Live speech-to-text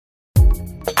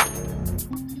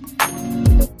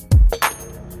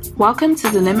Welcome to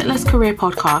the Limitless Career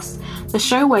Podcast, the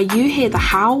show where you hear the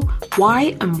how,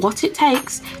 why, and what it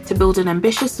takes to build an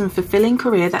ambitious and fulfilling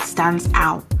career that stands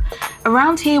out.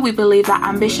 Around here, we believe that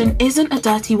ambition isn't a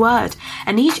dirty word,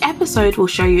 and each episode will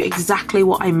show you exactly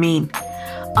what I mean.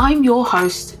 I'm your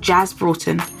host, Jazz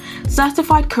Broughton,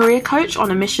 certified career coach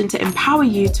on a mission to empower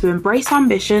you to embrace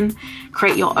ambition,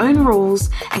 create your own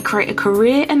rules, and create a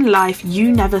career and life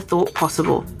you never thought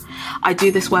possible. I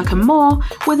do this work and more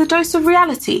with a dose of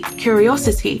reality,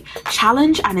 curiosity,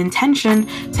 challenge, and intention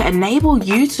to enable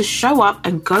you to show up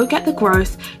and go get the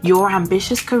growth your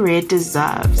ambitious career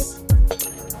deserves.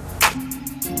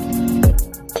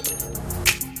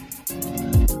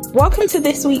 Welcome to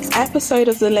this week's episode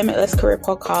of the Limitless Career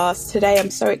Podcast. Today,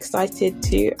 I'm so excited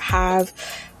to have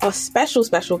our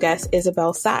special guest,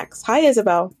 Isabel Sachs. Hi,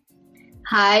 Isabel.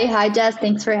 Hi, Jess.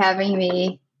 Thanks for having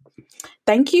me.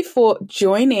 Thank you for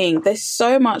joining. There's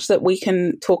so much that we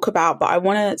can talk about, but I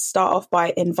want to start off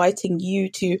by inviting you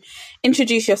to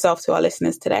introduce yourself to our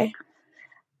listeners today.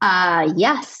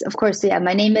 Yes, of course. Yeah,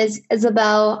 my name is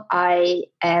Isabel. I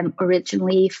am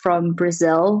originally from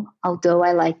Brazil, although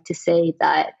I like to say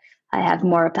that I have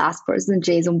more passports than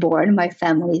Jason Bourne. My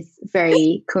family's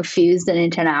very confused and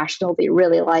international. They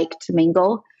really like to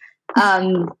mingle.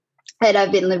 And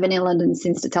I've been living in London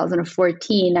since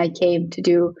 2014. I came to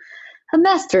do a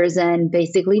master's and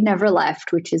basically never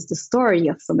left, which is the story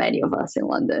of so many of us in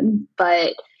London.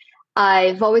 But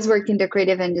I've always worked in the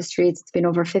creative industries. It's been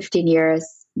over 15 years,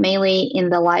 mainly in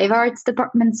the live arts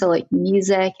department, so like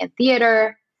music and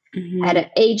theater. I had an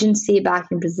agency back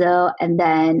in Brazil, and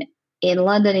then in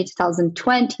London in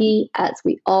 2020, as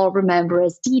we all remember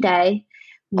as D-Day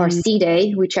or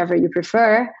C-Day, whichever you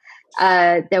prefer.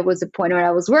 There was a point where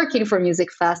I was working for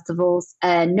music festivals,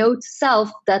 and note to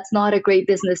self, that's not a great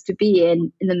business to be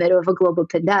in the middle of a global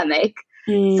pandemic.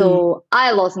 So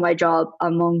I lost my job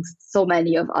amongst so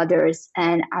many of others.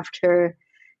 And after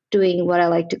doing what I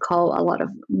like to call a lot of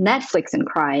Netflix and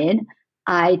crying,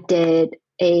 I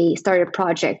started a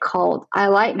project called I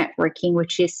Like Networking,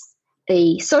 which is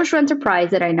a social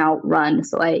enterprise that I now run.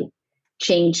 So I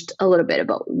changed a little bit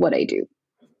about what I do.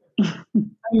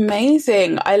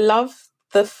 Amazing. I love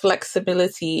the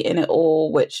flexibility in it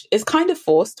all, which is kind of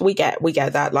forced. We get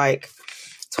that, like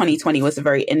 2020 was a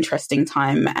very interesting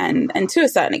time and to a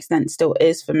certain extent still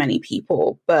is for many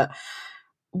people. But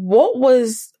what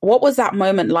was that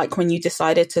moment like when you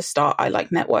decided to start I Like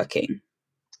Networking?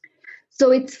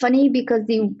 So it's funny because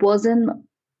it wasn't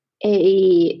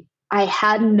I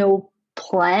had no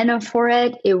plan for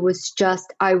it. It was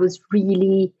just, I was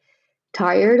really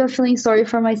tired of feeling sorry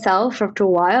for myself after a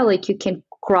while. Like you can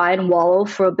cry and wallow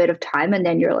for a bit of time and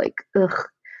then you're like, ugh,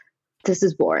 this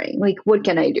is boring. Like, what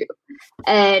can I do?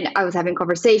 And I was having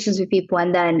conversations with people.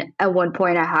 And then at one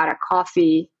point I had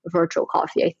a virtual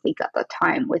coffee, I think at the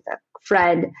time, with a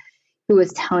friend who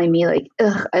was telling me like,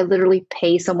 ugh, I literally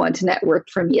pay someone to network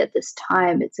for me at this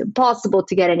time. It's impossible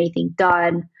to get anything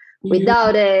done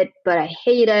without it, but I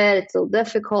hate it. It's so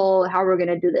difficult. How are we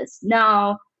going to do this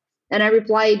now? And I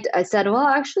replied, I said, well,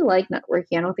 I actually like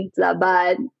networking. I don't think it's that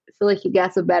bad. I feel like you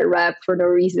get a bad rep for no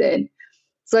reason.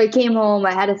 So I came home,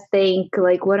 I had to think,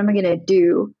 like, what am I going to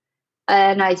do?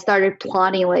 And I started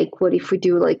plotting, like, what if we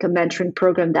do like a mentoring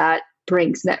program that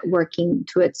brings networking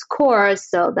to its core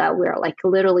so that we're like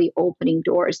literally opening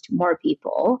doors to more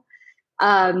people.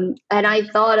 And I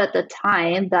thought at the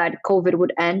time that COVID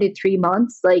would end in 3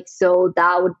 months. Like, so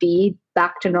that would be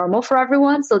back to normal for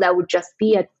everyone. So that would just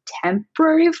be a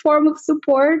temporary form of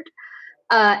support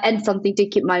and something to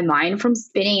keep my mind from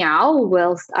spinning out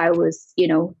whilst I was,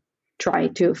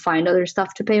 trying to find other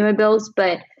stuff to pay my bills.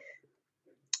 But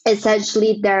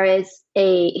essentially there is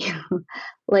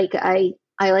like, I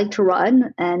like to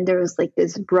run, and there was like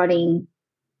this running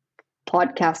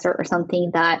podcaster or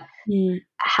something that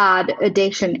had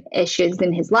addiction issues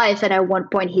in his life. And at one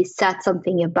point he said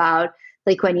something about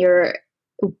like, when you're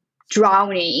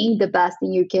drowning, the best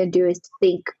thing you can do is to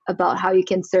think about how you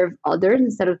can serve others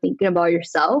instead of thinking about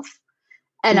yourself.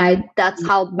 And that's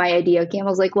how my idea came. I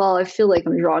was like, well, I feel like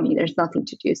I'm drowning. There's nothing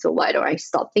to do. So why don't I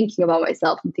stop thinking about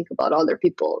myself and think about other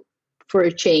people for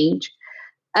a change?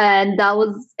 And that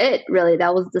was it, really.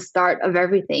 That was the start of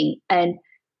everything. And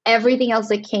everything else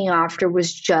that came after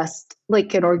was just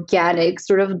like an organic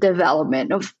sort of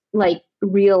development of like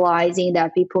realizing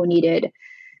that people needed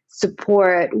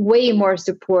support, way more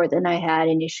support than I had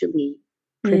initially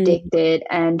predicted,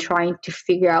 and trying to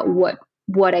figure out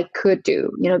what I could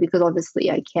do, because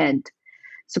obviously I can't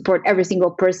support every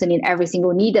single person in every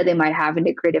single need that they might have in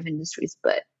the creative industries,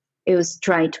 but it was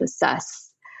trying to assess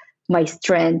my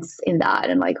strengths in that,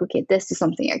 and like, okay, this is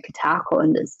something I could tackle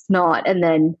and this is not. And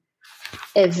then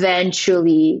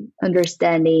eventually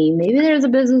understanding maybe there's a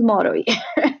business model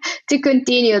here to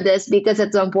continue this, because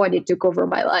at some point it took over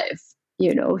my life,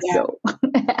 Yeah. so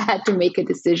I had to make a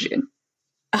decision.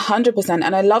 100%.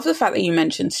 And I love the fact that you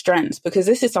mentioned strengths, because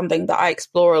this is something that I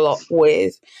explore a lot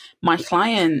with my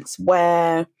clients,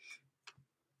 where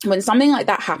when something like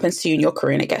that happens to you in your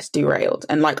career and it gets derailed,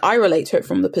 and like I relate to it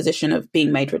from the position of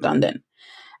being made redundant.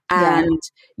 And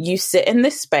you sit in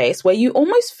this space where you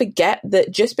almost forget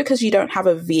that just because you don't have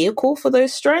a vehicle for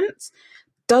those strengths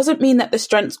doesn't mean that the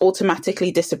strengths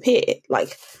automatically disappear.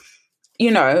 Like,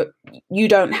 you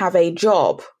don't have a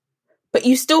job, but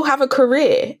you still have a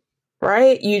career,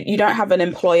 right? You don't have an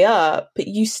employer, but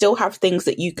you still have things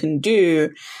that you can do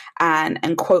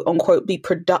and quote unquote be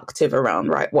productive around,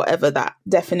 right? Whatever that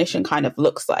definition kind of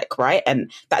looks like, right?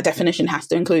 And that definition has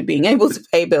to include being able to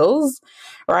pay bills,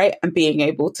 right? And being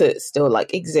able to still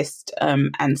like exist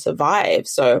and survive.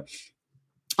 So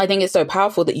I think it's so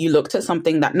powerful that you looked at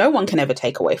something that no one can ever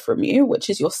take away from you, which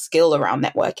is your skill around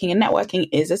networking. And networking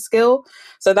is a skill.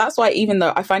 So that's why, even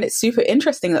though I find it super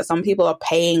interesting that some people are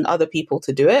paying other people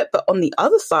to do it, but on the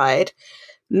other side,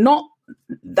 not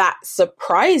that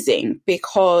surprising,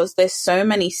 because there's so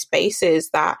many spaces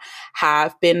that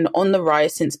have been on the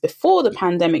rise since before the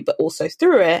pandemic, but also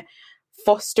through it,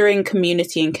 fostering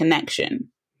community and connection.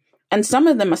 And some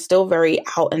of them are still very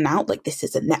out and out, like this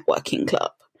is a networking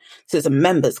club. This is a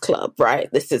members club, right?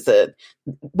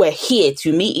 We're here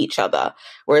to meet each other.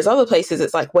 Whereas other places,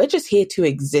 it's like, we're just here to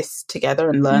exist together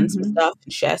and learn some stuff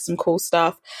and share some cool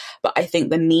stuff. But I think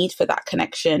the need for that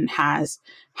connection has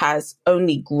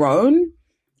only grown.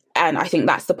 And I think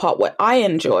that's the part where I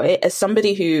enjoy, as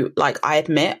somebody who, like, I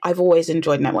admit, I've always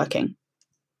enjoyed networking.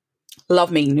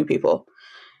 Love meeting new people.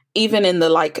 Even in the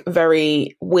like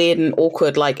very weird and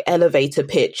awkward like elevator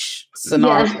pitch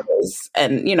scenarios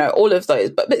and all of those,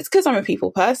 but it's because I'm a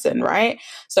people person, right?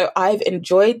 So I've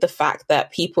enjoyed the fact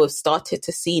that people have started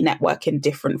to see network in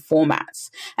different formats,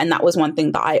 and that was one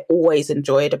thing that I always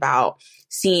enjoyed about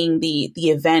seeing the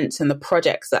events and the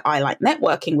projects that I like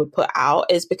networking would put out,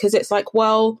 is because it's like,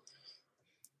 well,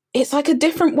 it's like a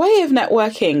different way of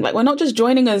networking. Like, we're not just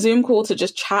joining a Zoom call to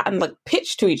just chat and like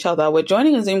pitch to each other. We're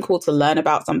joining a Zoom call to learn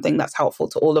about something that's helpful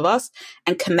to all of us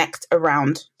and connect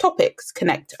around topics,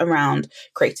 connect around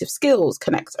creative skills,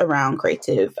 connect around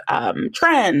creative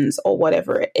trends or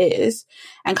whatever it is,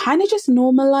 and kind of just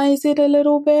normalize it a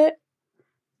little bit.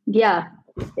 Yeah,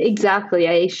 exactly.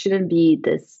 I shouldn't be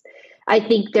this. I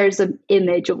think there's an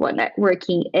image of what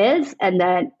networking is, and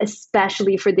then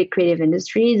especially for the creative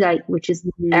industries, which is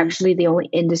actually the only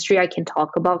industry I can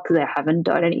talk about because I haven't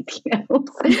done anything else.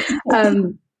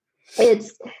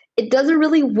 It doesn't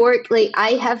really work. Like,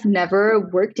 I have never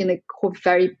worked in a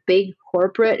very big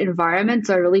corporate environment,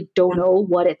 so I really don't know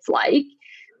what it's like.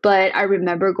 But I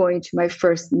remember going to my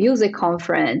first music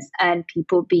conference and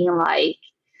people being like,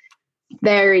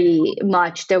 very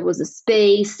much there was a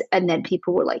space, and then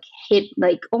people were like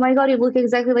oh my god, you look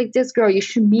exactly like this girl, you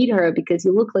should meet her because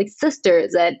you look like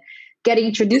sisters, and getting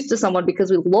introduced to someone because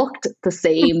we looked the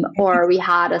same or we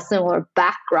had a similar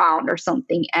background or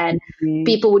something, and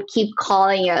people would keep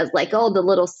calling us like, oh, the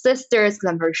little sisters, because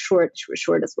I'm very short. She was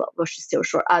short as well. Well, she's still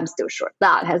short. I'm still short.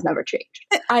 That has never changed.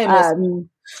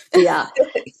 Yeah.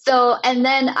 So, and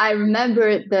then I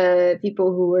remember the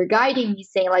people who were guiding me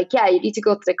saying like, yeah, you need to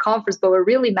go to the conference, but what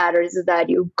really matters is that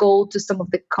you go to some of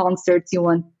the concerts you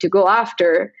want to go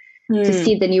after to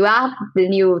see the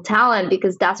new talent,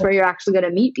 because that's where you're actually going to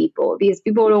meet people, because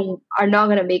people are not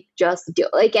going to make just a deal.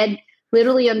 Like, and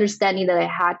literally understanding that I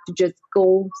had to just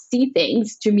go see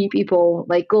things to meet people,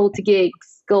 like go to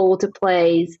gigs, go to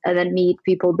plays, and then meet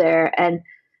people there. And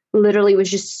literally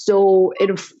was just so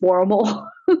informal.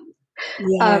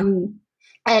 And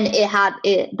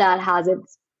that has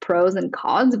its pros and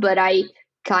cons, but I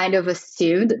kind of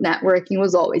assumed networking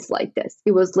was always like this.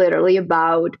 It was literally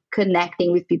about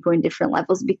connecting with people in different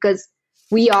levels, because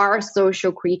we are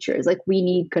social creatures. Like, we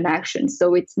need connection.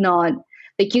 So it's not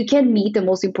like you can meet the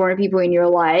most important people in your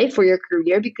life or your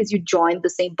career because you joined the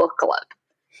same book club.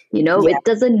 It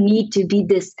doesn't need to be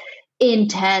this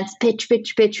intense pitch,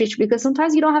 because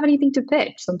sometimes you don't have anything to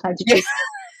pitch. Sometimes you just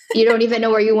you don't even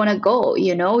know where you want to go.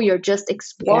 You're just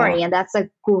exploring. And that's a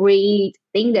great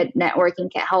thing that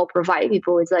networking can help provide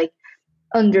people, is like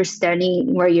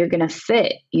understanding where you're going to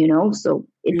fit, so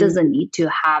it doesn't need to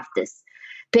have this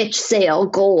pitch sale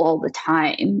goal all the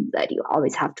time that you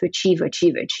always have to achieve.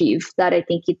 That I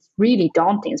think it's really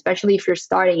daunting, especially if you're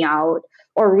starting out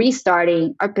or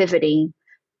restarting or pivoting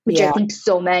which I Yeah. think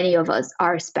so many of us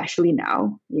are, especially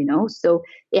now, so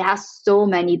it has so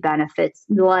many benefits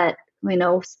that,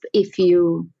 if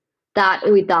you, that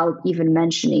without even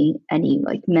mentioning any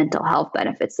like mental health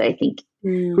benefits, I think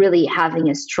Mm. really having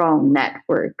a strong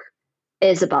network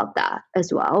is about that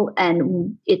as well.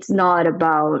 And it's not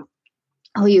about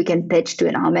who you can pitch to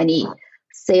and how many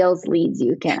sales leads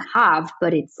you can have,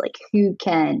 but it's like who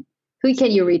can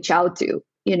you reach out to,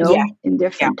 Yeah. in Yeah.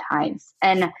 different times.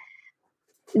 And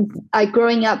I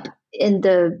growing up in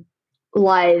the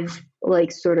live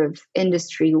like sort of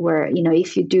industry where,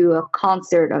 if you do a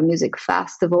concert, a music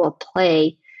festival, a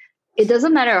play, it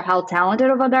doesn't matter how talented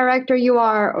of a director you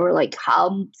are or like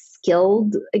how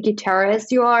skilled a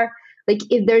guitarist you are. Like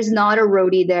if there's not a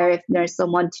roadie there, if there's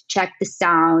someone to check the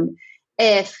sound,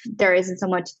 if there isn't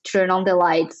someone to turn on the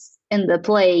lights in the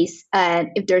place, and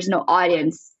if there's no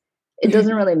audience, it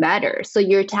doesn't really matter. So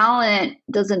your talent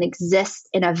doesn't exist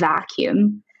in a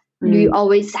vacuum. You Mm.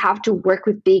 always have to work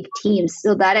with big teams.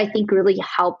 So that I think really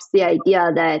helps the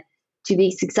idea that to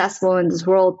be successful in this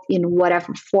world in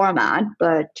whatever format,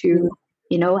 but Mm.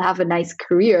 to, have a nice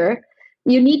career,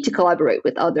 you need to collaborate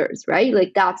with others, right?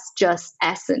 Like that's just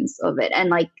essence of it. And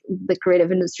like the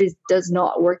creative industries does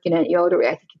not work in any other way.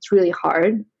 I think it's really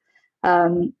hard.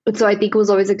 But so I think it was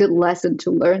always a good lesson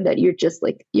to learn that you're just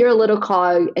like, you're a little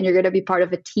cog and you're going to be part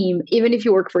of a team, even if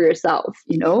you work for yourself.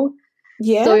 So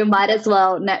Yeah. you might as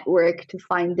well network to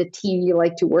find the team you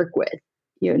like to work with,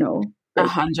 like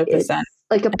 100%. it's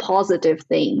like a positive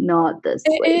thing, not this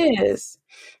like, It is.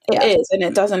 It yeah. is. And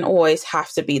it doesn't always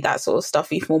have to be that sort of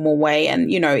stuffy formal way. And,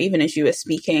 even as you were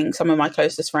speaking, some of my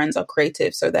closest friends are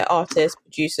creative. So they're artists,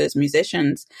 producers,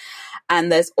 musicians. And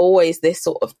there's always this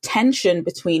sort of tension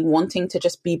between wanting to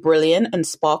just be brilliant and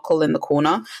sparkle in the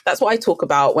corner. That's what I talk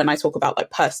about when I talk about like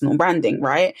personal branding,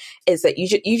 right? Is that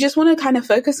you just want to kind of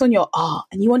focus on your art,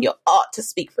 and you want your art to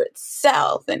speak for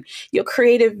itself and your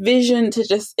creative vision to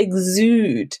just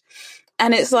exude.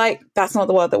 And it's like, that's not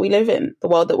the world that we live in. The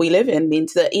world that we live in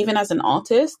means that even as an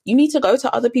artist, you need to go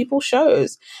to other people's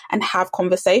shows and have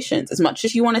conversations. As much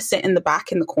as you want to sit in the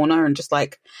back in the corner and just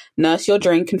like nurse your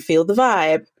drink and feel the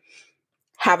vibe,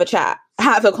 have a chat,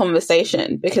 have a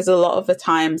conversation, because a lot of the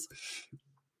times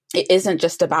it isn't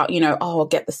just about, I'll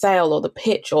get the sale or the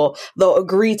pitch or they'll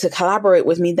agree to collaborate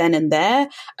with me then and there.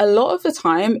 A lot of the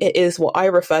time it is what I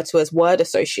refer to as word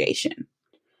association.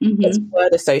 It's Mm-hmm.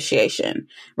 word association.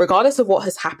 Regardless of what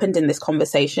has happened in this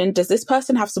conversation, does this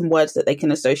person have some words that they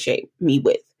can associate me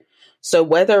with? So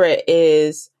whether it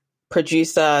is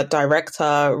producer,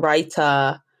 director,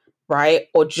 writer, right,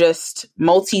 or just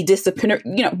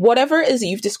multidisciplinary, whatever it is that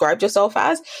you've described yourself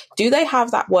as, do they have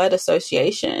that word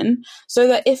association so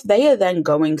that if they are then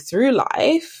going through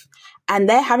life and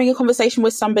they're having a conversation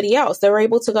with somebody else, they're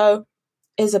able to go,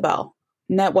 Isabel,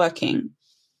 networking,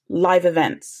 live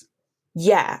events.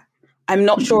 Yeah. I'm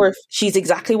not sure if she's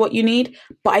exactly what you need,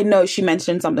 but I know she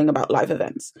mentioned something about live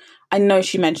events. I know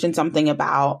she mentioned something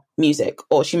about music,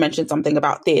 or she mentioned something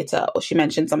about theater, or she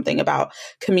mentioned something about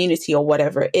community, or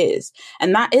whatever it is.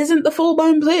 And that isn't the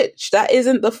full-blown pitch. That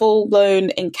isn't the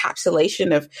full-blown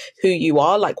encapsulation of who you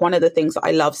are. Like one of the things that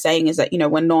I love saying is that,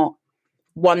 we're not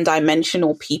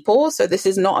one-dimensional people. So this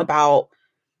is not about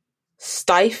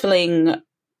stifling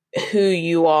who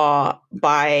you are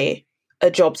by a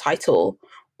job title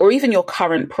or even your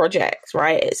current project,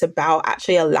 right? It's about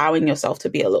actually allowing yourself to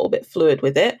be a little bit fluid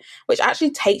with it, which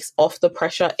actually takes off the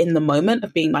pressure in the moment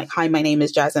of being like, hi, my name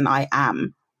is Jazz and I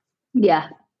am. Yeah,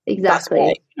 That's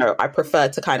why, exactly. I prefer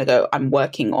to kind of go, I'm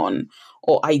working on,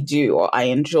 or I do, or I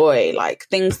enjoy, like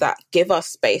things that give us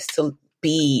space to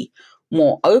be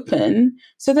more open.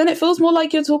 So then it feels more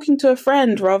like you're talking to a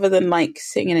friend rather than like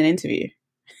sitting in an interview.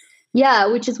 Yeah,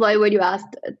 which is why when you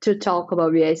asked to talk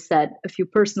about me, I said a few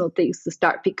personal things to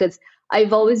start, because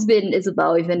I've always been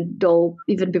Isabel,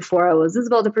 even before I was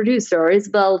Isabel the producer or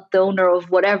Isabel the owner of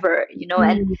whatever,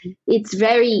 and Mm. it's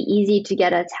very easy to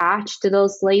get attached to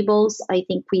those labels. I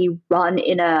think we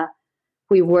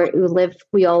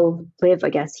all live, I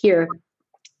guess, here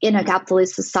in a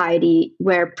capitalist society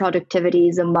where productivity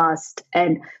is a must,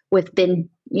 and we've been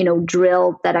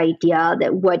drilled that idea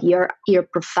that what your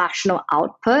professional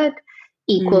output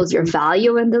equals your Mm.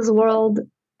 value in this world.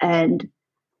 And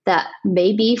that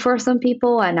may be for some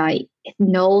people, and I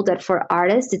know that for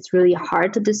artists it's really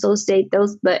hard to dissociate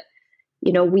those, but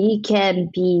we can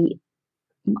be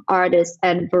artists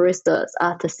and baristas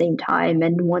at the same time,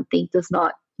 and one thing does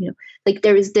not, like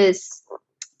there is this,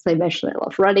 as I mentioned, I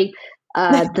love running.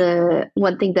 The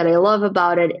one thing that I love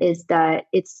about it is that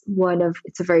it's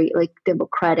a very like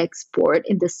democratic sport,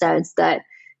 in the sense that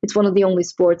it's one of the only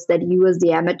sports that you as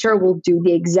the amateur will do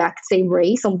the exact same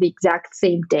race on the exact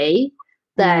same day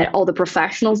that all the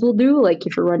professionals will do, like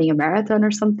if you're running a marathon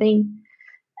or something.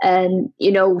 And,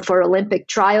 for Olympic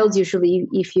trials, usually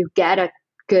if you get a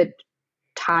good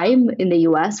time in the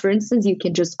US, for instance, you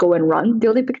can just go and run the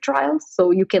Olympic trials.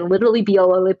 So you can literally be an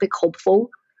Olympic hopeful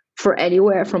from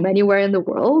anywhere in the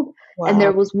world. Wow. And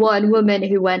there was one woman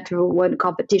who went to one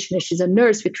competition, and she's a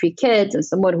nurse with 3 kids, and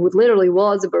someone who literally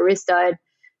was a barista. And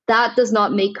that does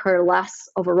not make her less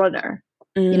of a runner,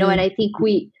 and I think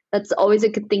that's always a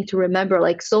good thing to remember.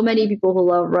 Like, so many people who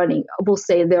love running will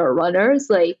say they're runners,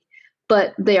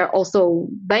 but they are also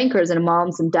bankers and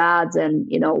moms and dads and,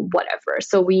 whatever.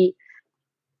 So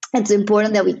it's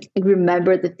important that we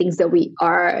remember the things that we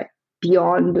are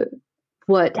beyond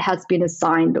what has been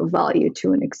assigned of value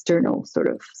to an external sort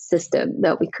of system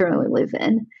that we currently live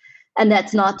in. And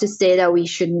that's not to say that we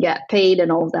shouldn't get paid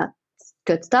and all of that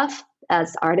good stuff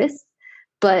as artists,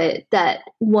 but that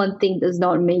one thing does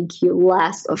not make you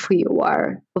less of who you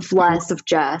are, of less of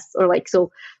Jess. Or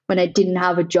so when I didn't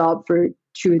have a job for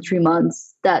 2 or 3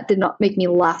 months, that did not make me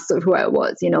less of who I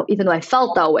was, even though I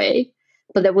felt that way.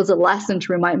 But there was a lesson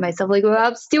to remind myself, well,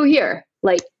 I'm still here,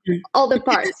 all the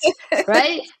parts,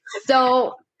 right?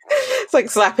 So it's like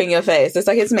slapping your face. It's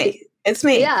like, it's me.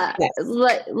 Yeah. Yes.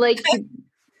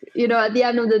 At the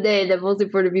end of the day, the most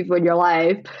important people in your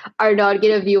life are not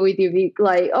going to be with you be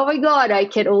like, oh my God, I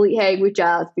can only hang with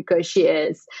Jazz because she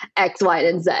is X, Y,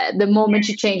 and Z. The moment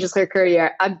she changes her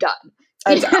career, I'm done.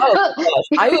 Oh gosh,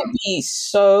 I would be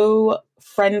so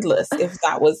friendless if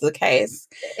that was the case.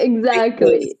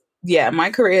 Exactly. Because, my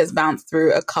career has bounced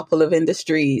through a couple of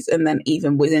industries, and then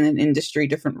even within an industry,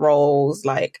 different roles.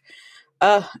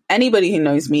 Anybody who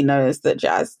knows me knows that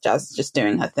Jazz is just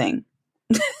doing her thing.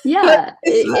 Yeah,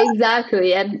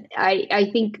 exactly. And I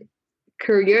think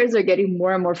careers are getting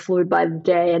more and more fluid by the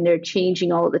day, and they're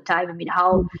changing all the time. I mean,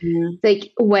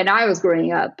 when I was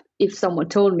growing up, if someone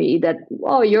told me that,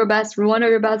 one of your best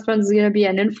friends is going to be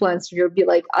an influencer, you'd be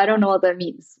like, I don't know what that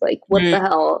means. What the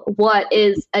hell? What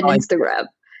is an Instagram?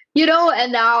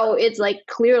 And now it's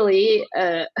clearly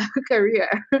a career.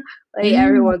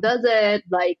 Everyone does it.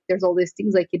 There's all these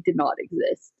things it did not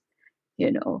exist,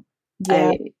 Yeah.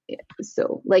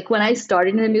 So when I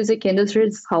started in the music industry,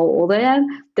 it's how old I am,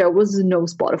 there was no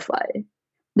Spotify.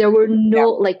 There were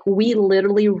no, we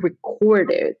literally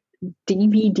recorded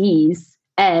DVDs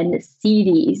and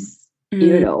CDs,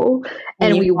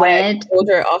 and we went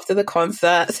order after the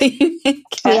concert. We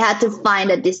had to find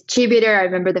a distributor. I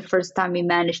remember the first time we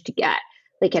managed to get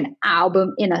an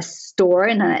album in a store,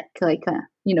 in a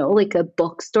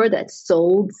bookstore that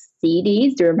sold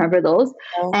CDs. Do you remember those?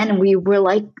 Oh. And we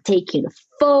were taking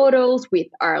photos with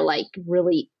our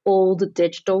really old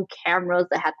digital cameras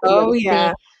that had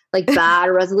bad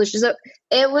resolution. So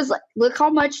it was look how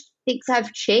much things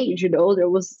have changed. There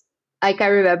was I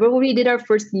remember when we did our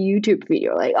first YouTube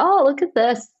video, oh, look at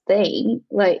this thing.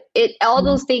 All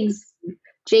those things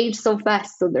change so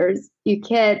fast. So I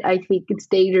think it's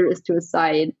dangerous to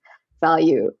assign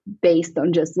value based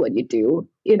on just what you do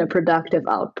in a productive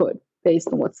output, based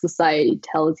on what society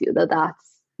tells you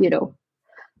that's,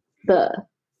 the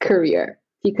career,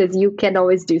 because you can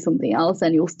always do something else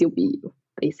and you'll still be you,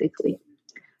 basically.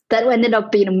 That ended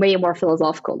up being way more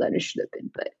philosophical than it should have been,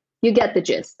 but you get the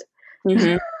gist.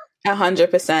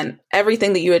 100%.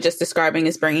 Everything that you were just describing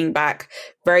is bringing back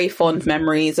very fond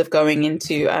memories of going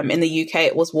into, in the UK,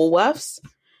 it was Woolworths.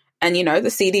 And, the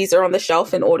CDs are on the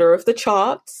shelf in order of the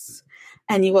charts.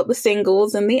 And you got the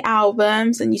singles and the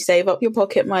albums, and you save up your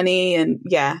pocket money. And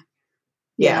yeah.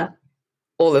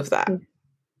 All of that.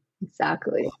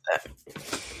 Exactly.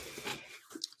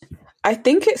 I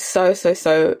think it's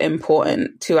so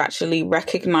important to actually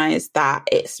recognize that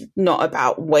it's not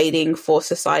about waiting for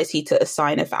society to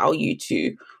assign a value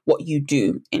to what you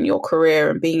do in your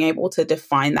career and being able to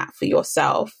define that for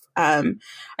yourself. I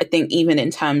think even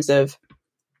in terms of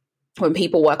when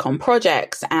people work on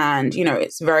projects and,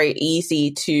 it's very easy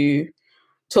to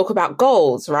talk about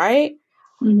goals, right?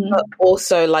 Mm-hmm. But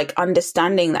also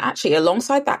understanding that actually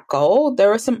alongside that goal,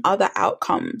 there are some other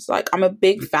outcomes. I'm a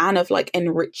big fan of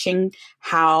enriching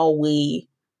how we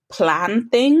plan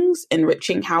things,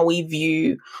 enriching how we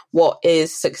view what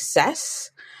is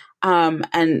success,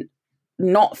 and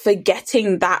not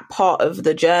forgetting that part of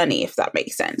the journey, if that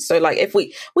makes sense. So if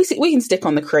we can stick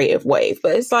on the creative wave,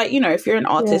 but it's if you're an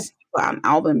artist, put out an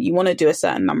album, you want to do a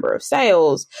certain number of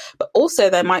sales, but also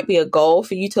there might be a goal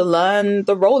for you to learn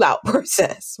the rollout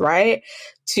process, right?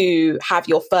 To have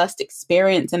your first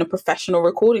experience in a professional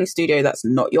recording studio that's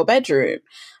not your bedroom.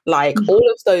 Like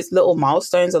all of those little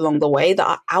milestones along the way that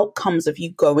are outcomes of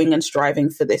you going and striving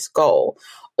for this goal,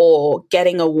 or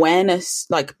getting awareness,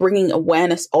 like bringing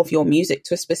awareness of your music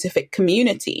to a specific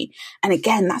community. And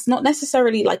again, that's not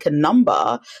necessarily like a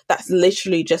number. That's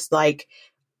literally just like,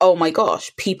 oh my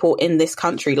gosh, people in this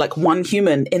country, like one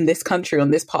human in this country on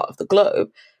this part of the globe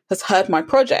has heard my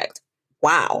project.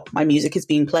 Wow, my music is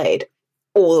being played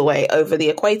all the way over the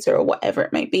equator or whatever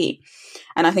it may be.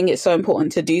 And I think it's so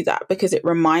important to do that because it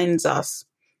reminds us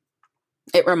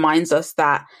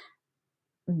that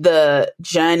the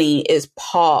journey is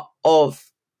part of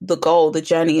the goal. The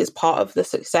journey is part of the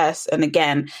success. And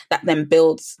again, that then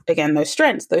builds, again, those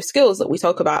strengths, those skills that we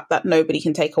talk about that nobody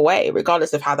can take away,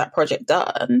 regardless of how that project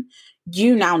done.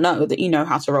 You now know that you know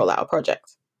how to roll out a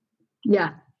project.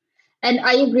 Yeah. And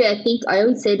I agree. I think I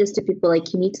always say this to people,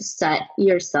 like you need to set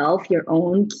yourself your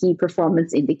own key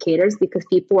performance indicators because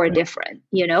people are different,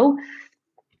 you know?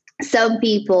 Some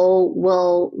people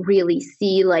will really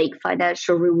see like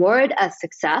financial reward as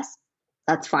success.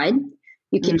 That's fine.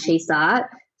 You can chase that.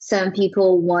 Some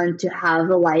people want to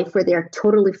have a life where they're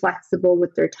totally flexible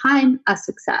with their time as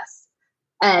success.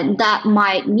 And that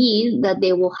might mean that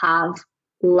they will have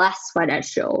less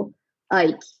financial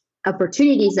like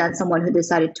opportunities than someone who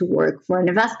decided to work for an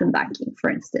investment banking, for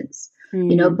instance.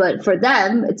 You know, but for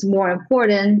them, it's more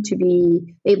important to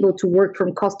be able to work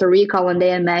from Costa Rica one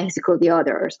day and Mexico the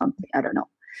other or something. I don't know.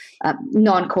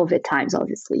 Non-COVID times,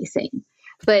 obviously, saying.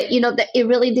 But, you know, that it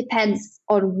really depends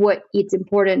on what it's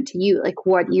important to you, like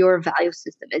what your value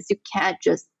system is. You can't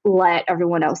just let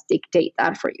everyone else dictate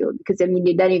that for you because, I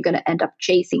mean, then you're going to end up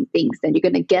chasing things. Then you're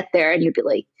going to get there and you'll be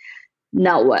like,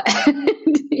 now what?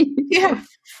 Yeah,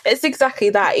 it's exactly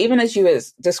that. Even as you were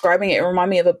describing it, it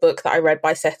reminded me of a book that I read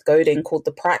by Seth Godin called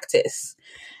The Practice.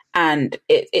 And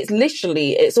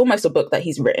it's almost a book that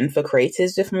he's written for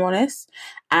creators, if I'm honest.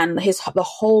 And the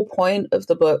whole point of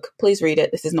the book, please read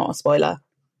it. This is not a spoiler.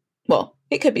 Well,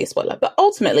 it could be a spoiler, but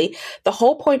ultimately the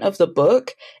whole point of the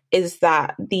book is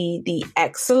that the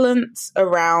excellence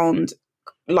around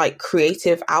like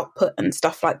creative output and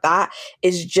stuff like that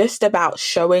is just about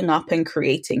showing up and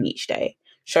creating each day,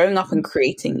 showing up and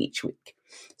creating each week.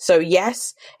 So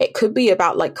yes, it could be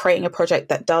about like creating a project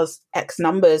that does X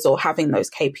numbers or having those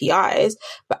KPIs,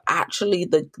 but actually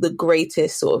the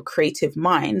greatest sort of creative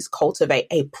minds cultivate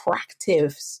a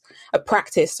practice,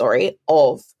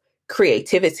 of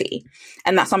creativity.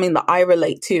 And that's something that I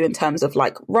relate to in terms of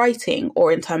like writing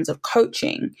or in terms of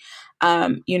coaching.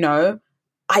 You know,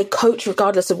 I coach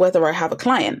regardless of whether I have a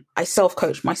client. I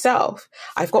self-coach myself.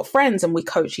 I've got friends and we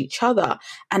coach each other.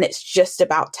 And it's just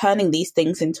about turning these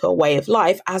things into a way of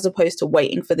life as opposed to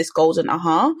waiting for this golden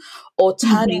aha or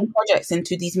turning projects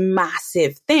into these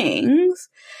massive things.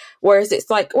 Whereas it's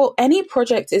like, well, any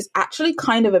project is actually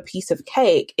kind of a piece of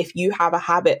cake if you have a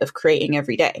habit of creating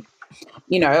every day.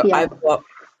 You know, I've got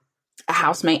a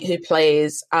housemate who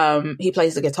plays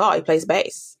the guitar, he plays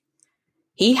bass.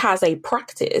 He has a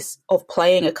practice of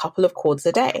playing a couple of chords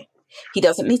a day. He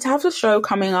doesn't need to have a show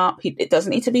coming up. It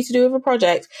doesn't need to be to do with a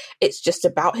project. It's just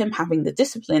about him having the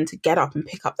discipline to get up and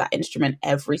pick up that instrument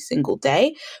every single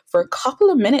day for a couple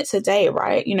of minutes a day,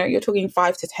 right? You know, you're talking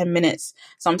 5 to 10 minutes,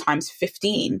 sometimes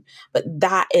 15. But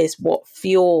that is what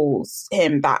fuels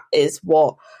him. That is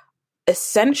what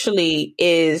essentially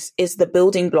is the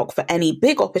building block for any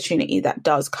big opportunity that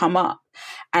does come up.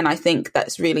 And I think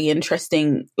that's really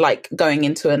interesting, like going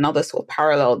into another sort of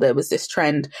parallel, there was this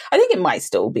trend, I think it might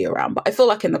still be around, but I feel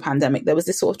like in the pandemic, there was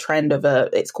this sort of trend of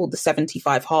it's called the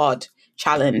 75 hard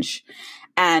challenge.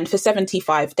 And for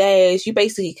 75 days, you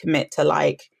basically commit to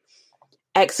like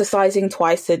exercising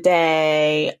twice a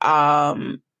day,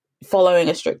 following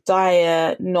a strict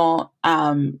diet, not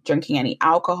drinking any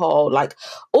alcohol, like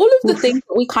all of the things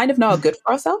that we kind of know are good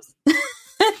for ourselves.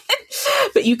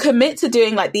 But you commit to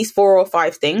doing like these 4 or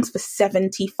 5 things for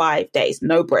 75 days,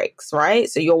 no breaks, right?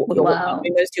 So you're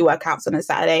doing those 2 workouts on a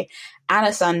Saturday and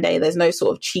a Sunday. There's no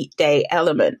sort of cheat day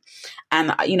element.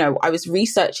 And, you know, I was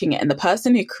researching it and the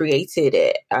person who created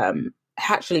it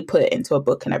actually put it into a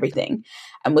book and everything,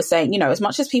 and was saying, you know, as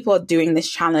much as people are doing this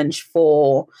challenge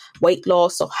for weight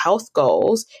loss or health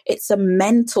goals, it's a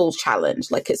mental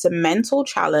challenge. Like it's a mental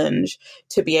challenge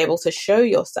to be able to show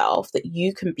yourself that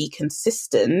you can be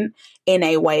consistent in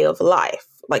a way of life.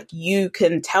 Like you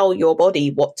can tell your body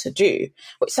what to do,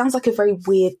 which sounds like a very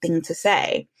weird thing to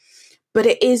say, but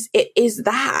it is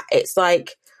that. It's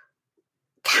like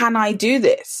can I do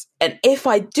this? And if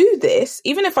I do this,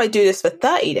 even if I do this for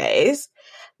 30 days,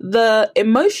 the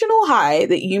emotional high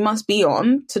that you must be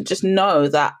on to just know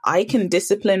that I can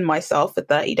discipline myself for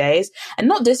 30 days, and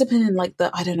not discipline in like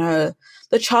I don't know,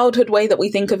 the childhood way that we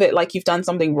think of it, like you've done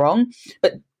something wrong,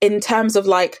 but in terms of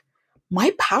like,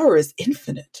 my power is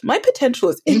infinite. My potential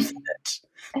is infinite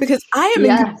because I am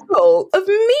in control of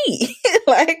me.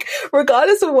 Like,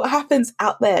 regardless of what happens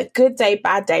out there, good day,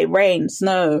 bad day, rain,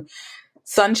 snow,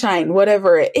 sunshine,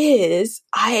 whatever it is,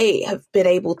 I have been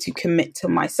able to commit to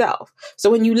myself. So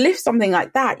when you lift something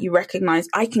like that, you recognize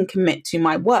I can commit to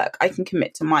my work. I can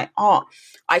commit to my art.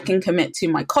 I can commit to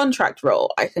my contract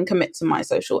role. I can commit to my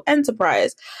social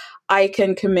enterprise. I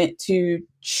can commit to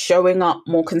showing up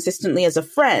more consistently as a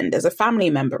friend, as a family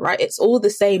member, right? It's all the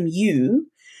same you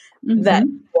that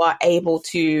you are able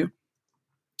to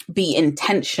be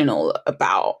intentional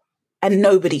about, and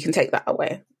nobody can take that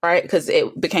away, right? Because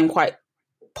it became quite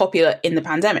popular in the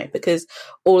pandemic because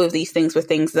all of these things were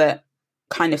things that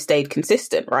kind of stayed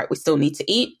consistent, right? We still need to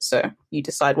eat, so you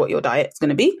decide what your diet's going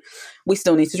to be. We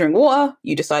still need to drink water,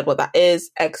 you decide what that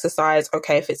is. Exercise,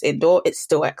 okay, if it's indoor, it's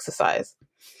still exercise.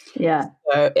 Yeah.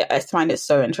 So I find it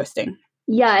so interesting.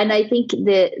 Yeah, and I think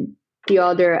the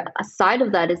other side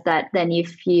of that is that then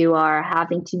if you are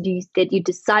having to do that, you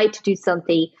decide to do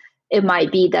something, it might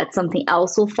be that something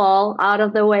else will fall out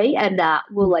of the way, and that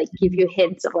will like give you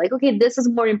hints of like, okay, this is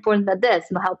more important than this,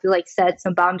 and help you like set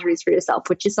some boundaries for yourself,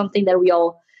 which is something that we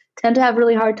all tend to have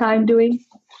really hard time doing.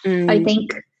 I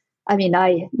think, I mean,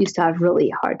 I used to have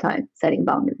really hard time setting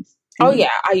boundaries. Oh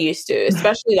yeah, I used to,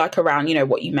 especially like around, you know,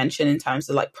 what you mentioned in terms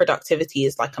of like productivity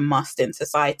is like a must in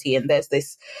society. And there's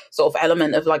this sort of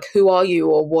element of like, who are you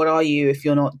or what are you if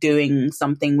you're not doing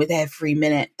something with every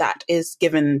minute that is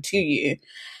given to you?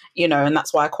 You know, and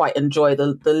that's why I quite enjoy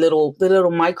the little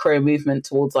micro movement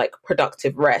towards like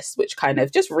productive rest, which kind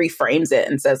of just reframes it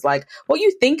and says like, what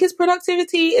you think is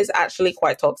productivity is actually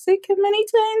quite toxic many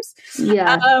times.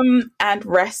 Yeah. And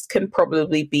rest can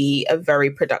probably be a very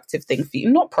productive thing for you.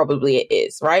 Not probably, it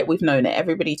is, right? We've known it.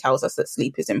 Everybody tells us that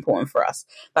sleep is important for us.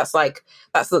 That's like,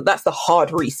 that's the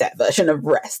hard reset version of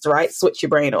rest, right? Switch your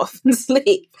brain off and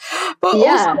sleep. But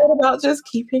also, what about just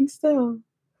keeping still?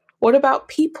 What about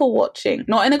people watching?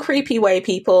 Not in a creepy way,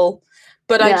 people,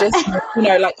 but I just, you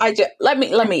know, like let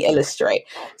me illustrate.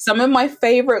 Some of my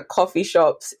favorite coffee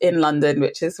shops in London,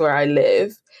 which is where I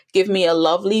live, give me a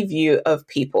lovely view of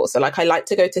people. So like I like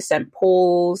to go to St.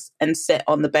 Paul's and sit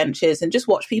on the benches and just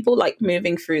watch people like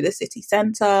moving through the city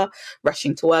centre,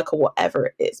 rushing to work or whatever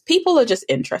it is. People are just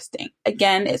interesting.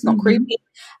 Again, it's not creepy.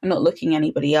 I'm not looking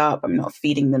anybody up. I'm not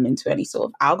feeding them into any sort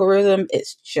of algorithm.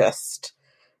 It's just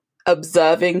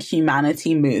observing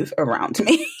humanity move around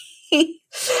me.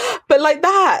 But like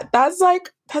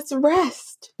that's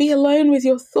rest. Be alone with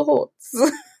your thoughts.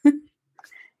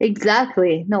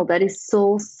 Exactly. No, that is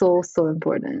so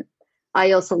important.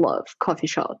 I also love coffee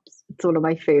shops. It's one of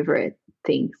my favorite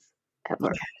things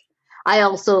ever. I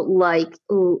also like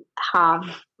have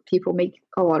people make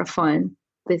a lot of fun.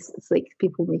 This is like,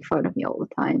 people make fun of me all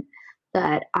the time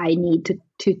that I need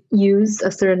to use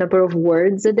a certain number of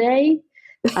words a day.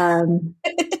 And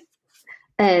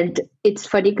it's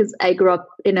funny because I grew up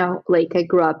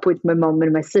with my mom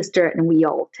and my sister, and we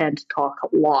all tend to talk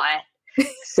a lot.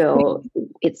 So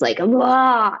it's like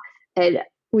blah, and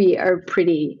we are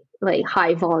pretty like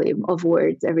high volume of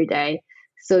words every day.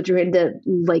 So during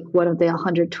one of the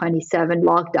 127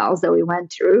 lockdowns that we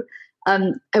went through,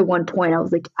 at one point I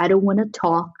was like, I don't want to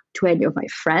talk to any of my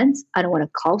friends. I don't want to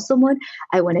call someone.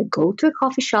 I want to go to a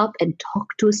coffee shop and talk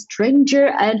to a stranger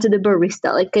and to the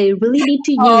barista. Like, I really need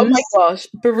to use oh my gosh,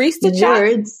 barista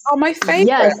chats are my favorite.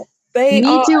 Yes, me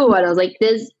too. And I was like,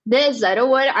 this I don't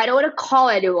want to call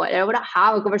anyone. I don't want to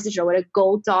have a conversation. I want to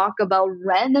go talk about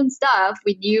random stuff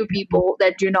with new people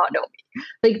that do not know me.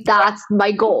 Like, that's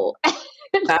my goal.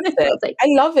 That's it. I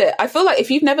love it. I feel like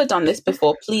if you've never done this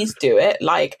before, please do it.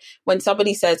 Like when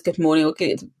somebody says good morning,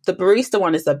 the barista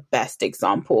one is the best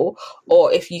example.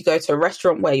 Or if you go to a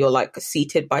restaurant where you're like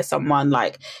seated by someone,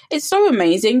 like it's so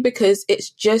amazing because it's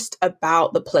just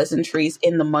about the pleasantries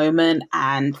in the moment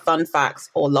and fun facts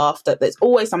or laughter. There's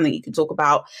always something you can talk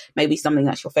about. Maybe something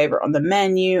that's your favorite on the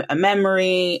menu, a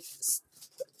memory,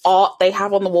 art they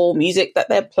have on the wall, music that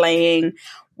they're playing,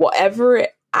 whatever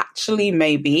it actually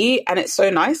may be. And it's so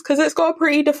nice because it's got a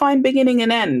pretty defined beginning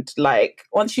and end. Like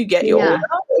once you get your order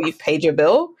or you've paid your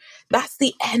bill, that's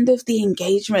the end of the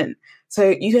engagement.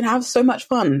 So you can have so much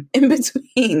fun in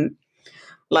between.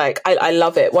 Like I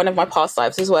love it. One of my past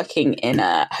lives was working in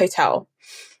a hotel,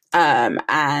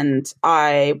 and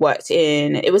I worked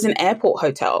it was an airport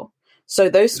hotel. So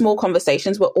those small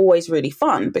conversations were always really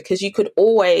fun because you could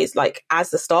always, like,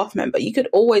 as a staff member, you could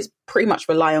always pretty much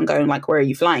rely on going like, where are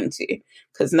you flying to?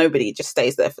 Because nobody just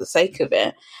stays there for the sake of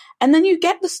it. And then you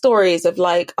get the stories of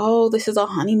like, oh, this is our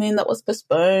honeymoon that was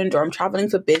postponed, or I'm traveling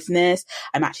for business.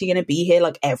 I'm actually going to be here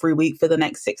like every week for the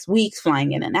next 6 weeks,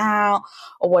 flying in and out,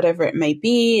 or whatever it may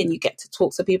be. And you get to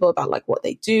talk to people about like what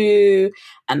they do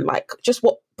and like just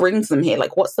what brings them here.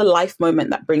 Like, what's the life moment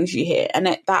that brings you here? And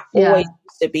that always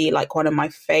used to be like one of my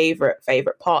favorite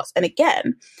parts. And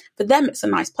again, for them, it's a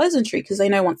nice pleasantry because they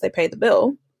know once they pay the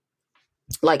bill,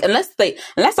 like, unless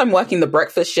I'm working the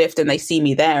breakfast shift and they see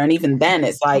me there, and even then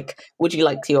it's like, would you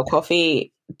like tea or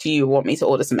coffee? Do you want me to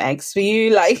order some eggs for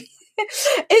you? Like,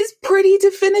 it's pretty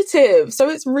definitive. So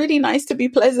it's really nice to be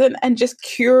pleasant and just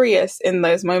curious in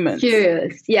those moments.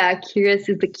 Curious. Yeah, curious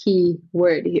is the key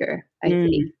word here, I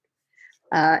think.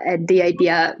 And the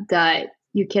idea that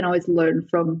you can always learn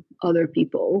from other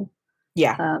people.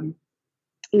 Yeah.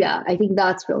 I think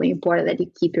that's really important, that you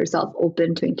keep yourself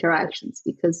open to interactions,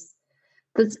 because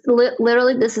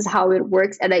literally this is how it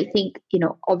works. And I think,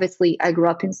 obviously I grew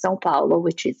up in Sao Paulo,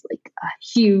 which is like a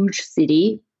huge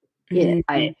city.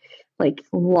 I like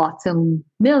lots and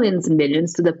millions,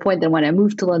 to the point that when I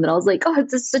moved to London, I was like, oh,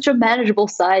 it's such a manageable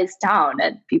sized town.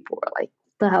 And people were like,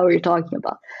 what the hell are you talking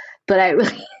about? But I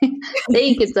really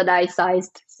think it's a nice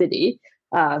sized city.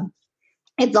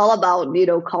 It's all about,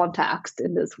 context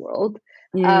in this world.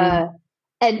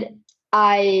 And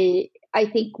I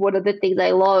think one of the things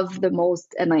I love the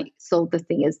most, so the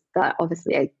thing is that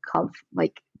obviously I come from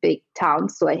like big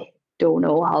towns, so I don't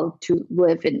know how to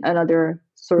live in another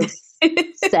sort of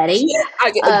setting.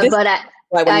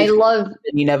 But I love,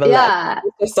 you never left.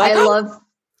 Like, I love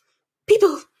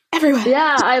people everywhere.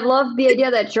 Yeah, I love the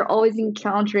idea that you're always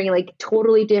encountering like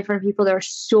totally different people. There are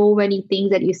so many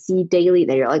things that you see daily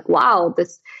that you're like, wow,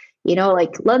 this,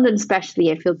 like London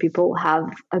especially, I feel people have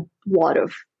a lot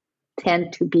of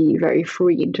tend to be very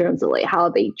free in terms of like how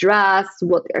they dress,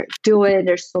 what they're doing.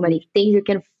 There's so many things you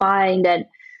can find. And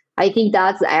I think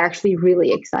that's actually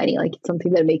really exciting. Like, it's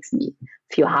something that makes me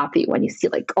feel happy when you see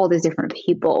like all these different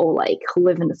people like who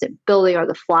live in the same building or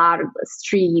the flat or the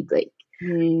street. Like,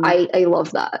 I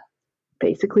love that.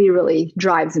 Basically, it really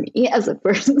drives me as a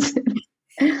person.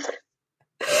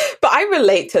 But I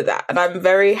relate to that, and I'm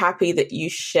very happy that you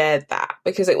shared that,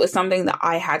 because it was something that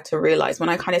I had to realize when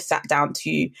I kind of sat down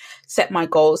to set my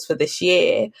goals for this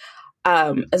year.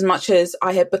 As much as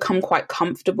I had become quite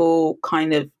comfortable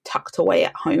kind of tucked away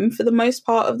at home for the most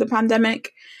part of the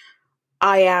pandemic,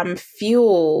 I am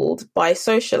fueled by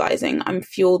socializing. I'm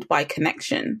fueled by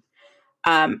connection.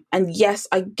 And yes,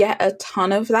 I get a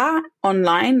ton of that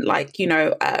online, like,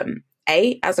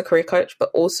 as a career coach, but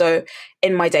also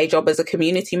in my day job as a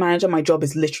community manager. My job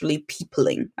is literally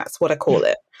peopling. That's what I call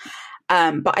it.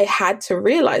 But I had to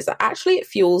realize that actually it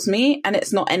fuels me, and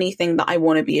it's not anything that I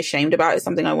want to be ashamed about. It's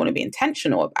something I want to be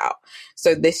intentional about.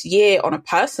 So this year, on a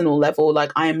personal level,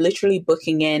 like, I am literally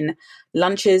booking in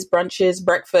lunches, brunches,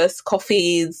 breakfasts,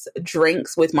 coffees,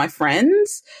 drinks with my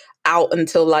friends out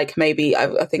until like maybe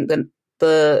I think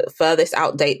the furthest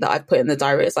out date that I've put in the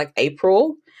diary is like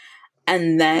April.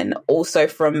 And then also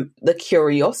from the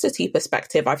curiosity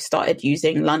perspective, I've started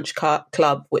using Lunch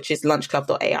Club, which is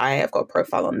lunchclub.ai. I've got a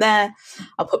profile on there.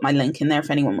 I'll put my link in there if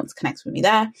anyone wants to connect with me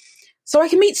there. So I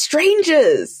can meet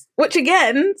strangers, which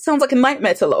again, sounds like a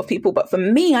nightmare to a lot of people. But for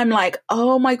me, I'm like,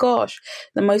 oh my gosh,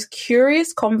 the most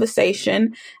curious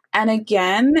conversation. And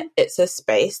again, it's a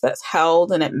space that's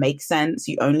held and it makes sense.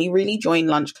 You only really join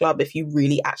Lunch Club if you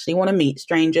really actually want to meet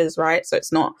strangers, right? So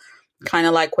it's not kind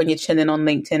of like when you're chilling on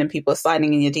LinkedIn and people are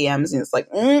sliding in your DMs and it's like,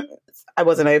 I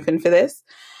wasn't open for this.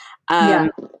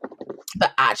 But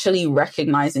actually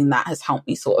recognizing that has helped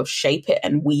me sort of shape it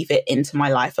and weave it into my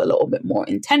life a little bit more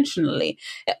intentionally.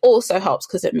 It also helps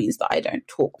because it means that I don't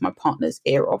talk my partner's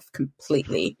ear off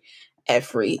completely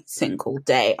every single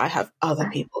day. I have other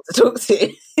people to talk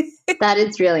to. That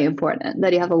is really important,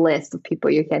 that you have a list of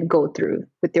people you can go through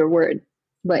with your word,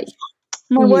 like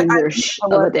users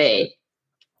of a day.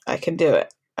 I can do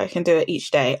it. I can do it each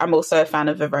day. I'm also a fan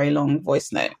of a very long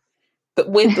voice note, but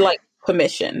with like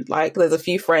permission. Like, there's a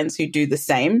few friends who do the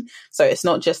same. So it's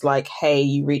not just like, hey,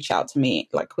 you reach out to me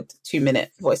like with a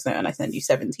 2-minute voice note and I send you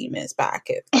 17 minutes back.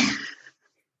 It's,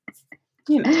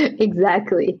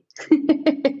 Exactly.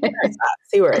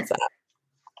 See where it's at.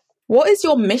 What is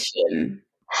your mission?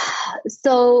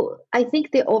 So I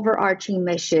think the overarching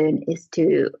mission is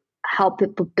to help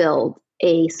people build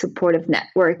a supportive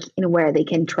network in where they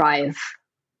can thrive,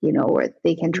 where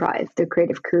they can thrive, their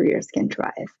creative careers can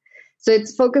thrive. So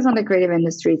it's focused on the creative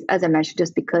industries, as I mentioned,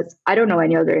 just because I don't know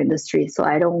any other industry. So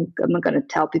I'm not going to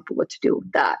tell people what to do.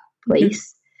 That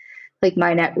place. Like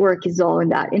my network is all in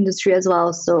that industry as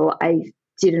well. So I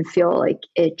didn't feel like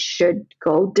it should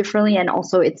go differently. And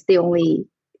also, it's the only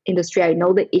industry I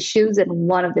know the issues. And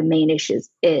one of the main issues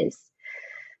is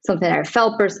something I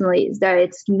felt personally is that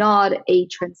it's not a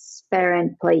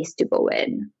transparent place to go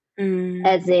in.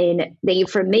 As in, the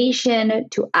information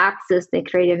to access the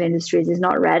creative industries is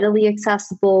not readily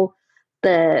accessible.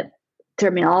 The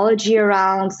terminology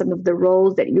around some of the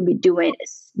roles that you'll be doing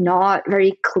is not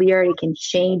very clear. It can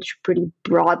change pretty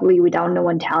broadly without no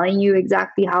one telling you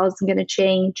exactly how it's going to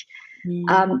change.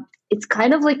 It's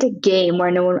kind of like a game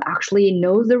where no one actually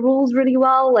knows the rules really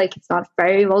well. Like, it's not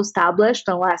very well established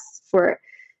unless for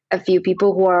a few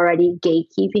people who are already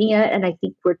gatekeeping it. And I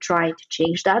think we're trying to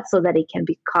change that so that it can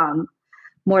become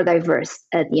more diverse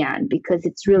at the end, because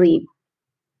it's really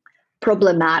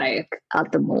problematic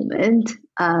at the moment.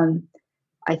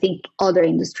 I think other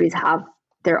industries have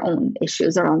their own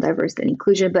issues around diversity and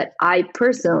inclusion, but I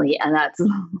personally, and that's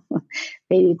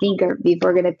maybe people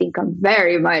are going to think I'm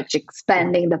very much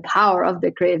expanding the power of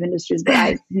the creative industries, but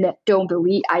I don't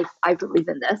believe, I believe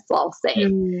in this, so I'll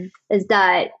say, is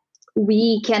that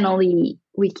we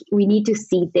need to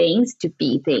see things to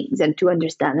be things and to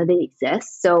understand that they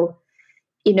exist. So,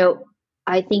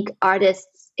 I think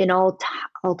artists in all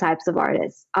types of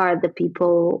artists are the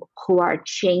people who are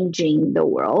changing the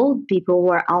world. People who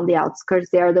are on the outskirts,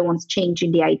 they are the ones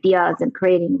changing the ideas and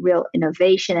creating real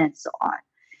innovation and so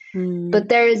on. But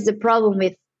there is a problem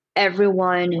with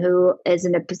everyone who is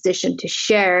in a position to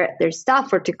share their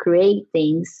stuff or to create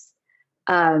things,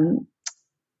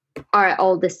 are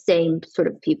all the same sort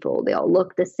of people. They all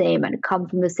look the same and come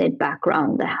from the same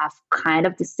background. They have kind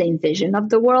of the same vision of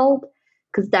the world.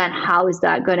 Because then how is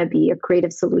that going to be a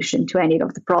creative solution to any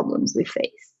of the problems we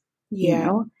face?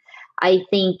 I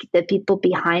think the people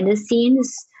behind the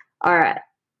scenes are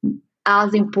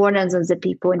as important as the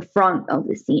people in front of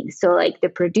the scenes. So like the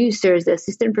producers, the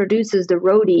assistant producers, the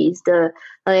roadies, the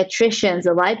electricians,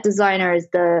 the light designers,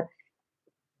 the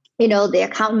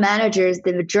account managers,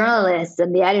 the journalists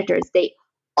and the editors, they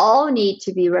all need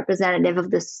to be representative of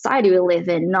the society we live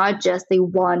in, not just the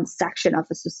one section of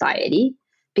a society.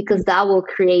 Because that will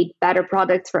create better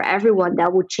products for everyone.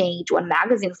 That will change what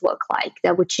magazines look like.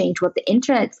 That would change what the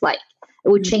internet's like. It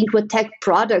would change what tech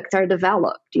products are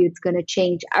developed. It's going to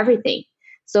change everything.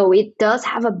 So it does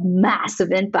have a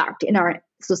massive impact in our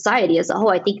society as a whole.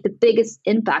 I think the biggest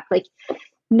impact,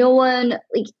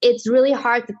 it's really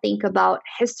hard to think about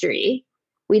history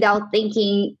without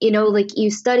thinking,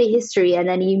 you study history and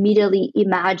then you immediately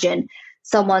imagine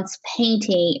someone's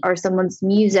painting or someone's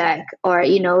music or,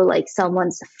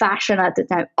 someone's fashion at the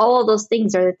time. All of those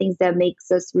things are the things that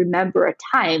makes us remember a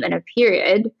time and a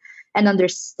period and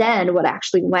understand what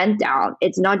actually went down.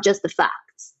 It's not just the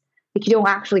facts. You don't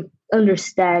actually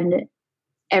understand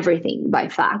everything by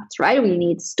facts, right? We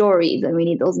need stories and we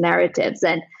need those narratives.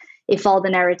 And if all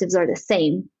the narratives are the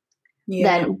same,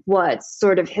 then what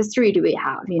sort of history do we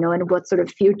have, and what sort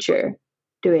of future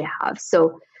do we have?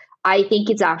 So I think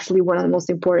it's actually one of the most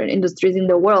important industries in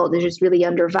the world. It's just really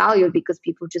undervalued because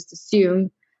people just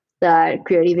assume that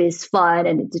creative is fun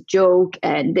and it's a joke,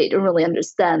 and they don't really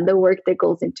understand the work that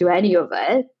goes into any of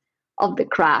it, of the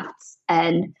crafts,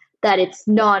 and that it's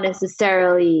not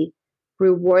necessarily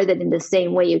rewarded in the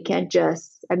same way. You can't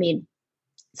just,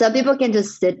 some people can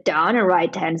just sit down and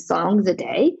write 10 songs a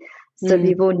day. Some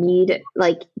people need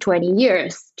 20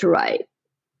 years to write,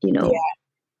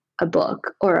 a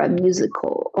book or a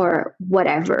musical or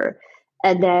whatever.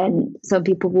 And then some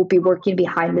people will be working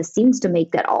behind the scenes to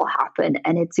make that all happen.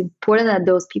 And it's important that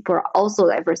those people are also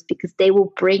diverse because they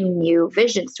will bring new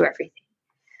visions to everything.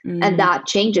 And that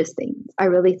changes things. I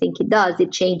really think it does.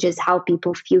 It changes how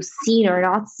people feel seen or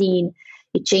not seen.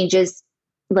 It changes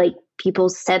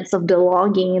people's sense of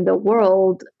belonging in the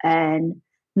world and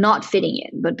not fitting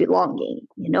in, but belonging,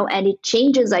 and it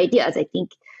changes ideas. I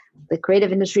think the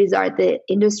creative industries are the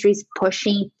industries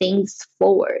pushing things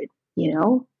forward,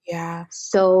 Yeah.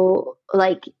 So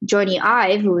Johnny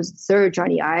Ive, Sir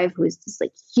Johnny Ive, who is this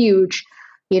huge,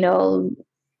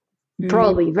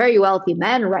 probably very wealthy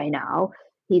man right now.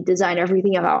 He designed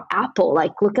everything about Apple.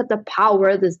 Look at the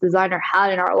power this designer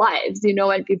had in our lives,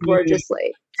 and people are just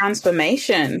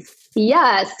transformation.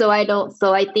 Yeah. So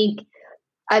I think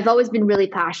I've always been really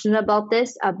passionate about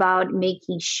this, about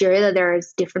making sure that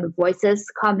there's different voices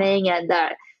coming and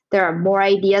that there are more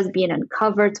ideas being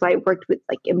uncovered. So I worked with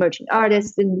emerging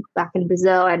artists back in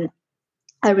Brazil, and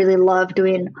I really love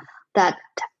doing that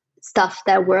stuff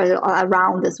that we're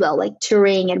around as well,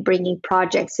 touring and bringing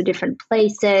projects to different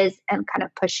places and kind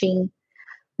of pushing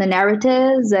the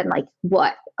narratives and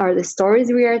what are the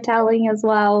stories we are telling as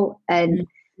well. And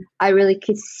I really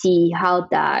could see how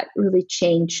that really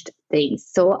changed things.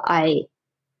 So I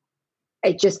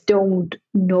just don't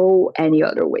know any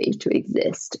other way to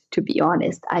exist, to be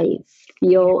honest. I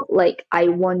feel like I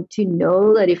want to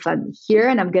know that if I'm here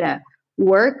and I'm going to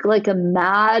work like a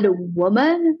mad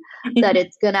woman, that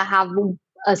it's going to have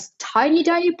a tiny,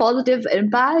 tiny positive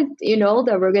impact,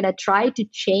 that we're going to try to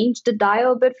change the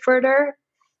dial a bit further.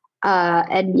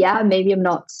 And yeah, maybe I'm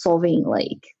not solving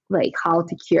like how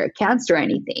to cure cancer or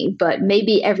anything, but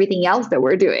maybe everything else that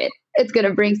we're doing, it's going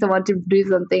to bring someone to do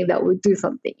something that will do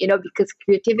something, because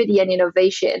creativity and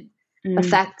innovation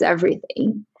affects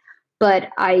everything. But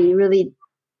I really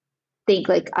think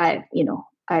like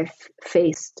I've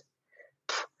faced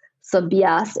some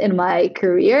BS in my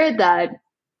career that,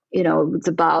 it's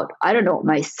about, I don't know,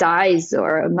 my size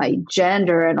or my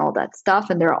gender and all that stuff.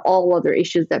 And there are all other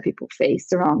issues that people face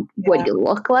around what you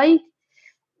look like.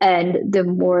 And the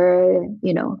more,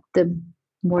 the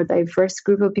more diverse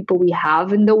group of people we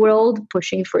have in the world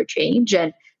pushing for change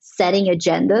and setting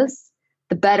agendas,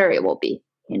 the better it will be,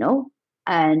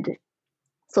 And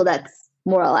so that's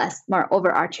more or less our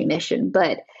overarching mission.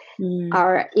 But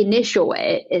our initial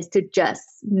way is to just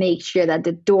make sure that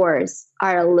the doors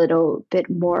are a little bit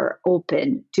more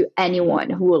open to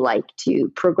anyone who would like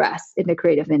to progress in the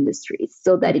creative industries,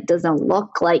 so that it doesn't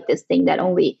look like this thing that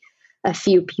only a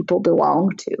few people belong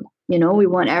to. We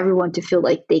want everyone to feel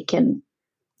like they can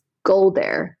go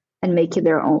there and make it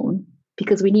their own,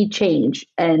 because we need change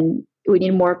and we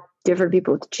need more different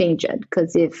people to change it.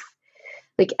 Because if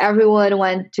like everyone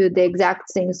went to the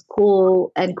exact same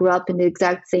school and grew up in the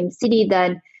exact same city,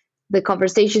 then the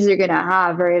conversations you're going to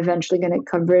have are eventually going to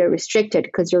become very restricted,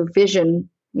 because your vision,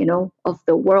 of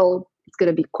the world is going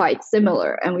to be quite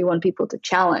similar. And we want people to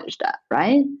challenge that,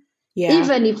 right? Yeah.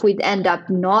 Even if we end up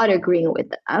not agreeing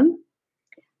with them,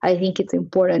 I think it's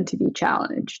important to be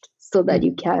challenged so that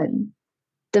you can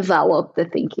develop the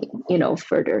thinking,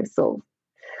 further. So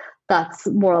that's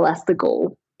more or less the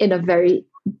goal in a very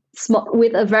small,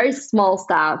 with a very small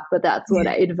staff, but that's what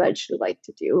I eventually like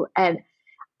to do. And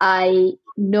I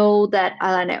know that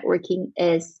ally networking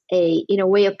is in a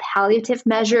way, a palliative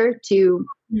measure to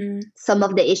some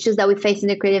of the issues that we face in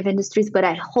the creative industries, but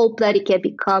I hope that it can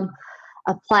become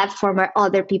a platform where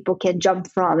other people can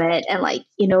jump from it and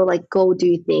go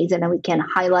do things, and then we can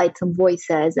highlight some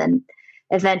voices and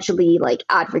eventually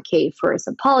advocate for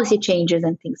some policy changes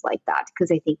and things like that,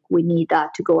 because I think we need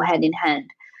that to go hand in hand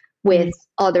with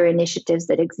other initiatives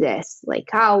that exist, like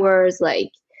ours,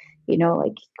 like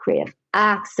creative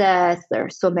access. There are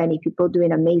so many people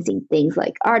doing amazing things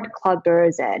like art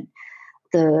clubbers and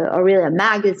the Aurelia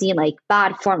magazine, like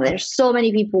Bad Form. There's so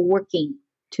many people working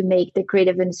to make the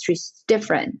creative industries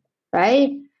different,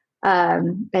 right?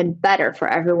 And better for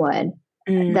everyone.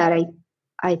 That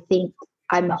I think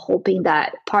I'm hoping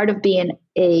that part of being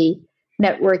a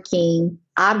networking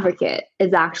advocate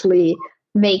is actually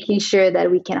making sure that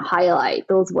we can highlight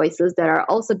those voices that are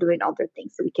also doing other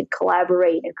things, so we can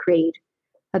collaborate and create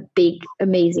a big,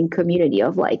 amazing community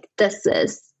of this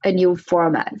is a new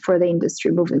format for the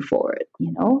industry moving forward,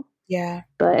 Yeah.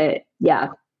 But yeah,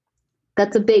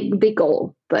 that's a big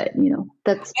goal, but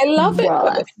that's, I love it,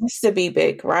 but it has to be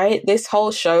big, right? This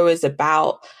whole show is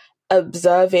about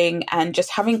observing and just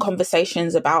having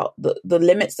conversations about the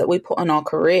limits that we put on our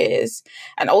careers,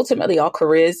 and ultimately our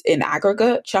careers in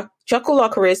aggregate. Chuck all our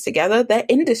careers together, they're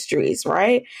industries,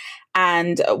 right?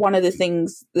 And one of the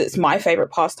things that's my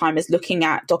favorite pastime is looking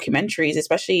at documentaries,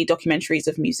 especially documentaries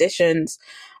of musicians.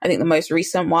 I think the most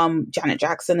recent one, Janet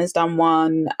Jackson has done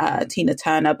one, Tina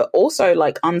Turner, but also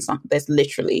Unsung. There's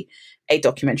literally a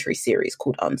documentary series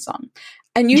called Unsung.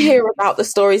 And you hear about the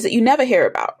stories that you never hear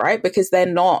about, right? Because they're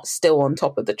not still on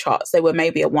top of the charts. They were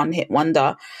maybe a one-hit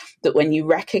wonder. That when you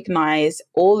recognize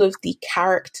all of the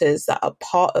characters that are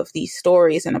part of these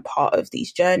stories and a part of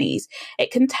these journeys, it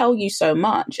can tell you so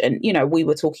much. And, we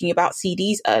were talking about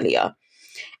CDs earlier.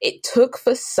 It took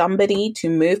for somebody to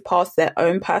move past their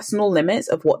own personal limits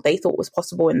of what they thought was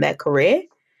possible in their career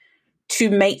to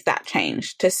make that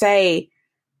change, to say,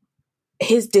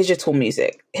 here's digital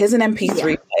music, here's an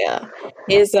MP3 player,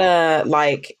 here's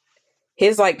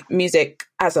here's music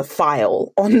as a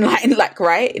file online,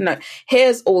 right?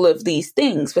 Here's all of these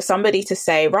things for somebody to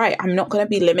say, right, I'm not going to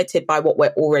be limited by what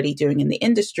we're already doing in the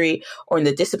industry or in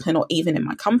the discipline or even in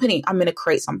my company. I'm going to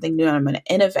create something new and I'm going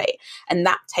to innovate. And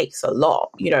that takes a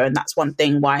lot, and that's one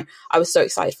thing why I was so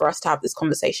excited for us to have this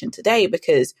conversation today,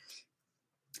 because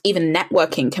even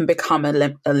networking can become a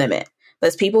limit.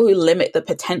 There's people who limit the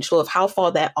potential of how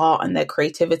far their art and their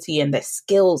creativity and their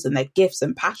skills and their gifts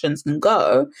and passions can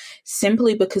go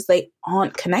simply because they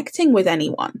aren't connecting with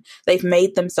anyone. They've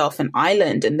made themselves an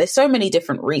island. And there's so many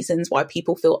different reasons why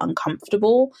people feel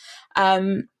uncomfortable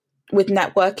with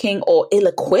networking or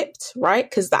ill-equipped, right?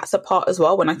 Because that's a part as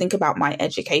well. When I think about my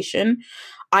education,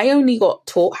 I only got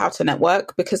taught how to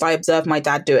network because I observed my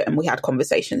dad do it and we had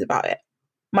conversations about it.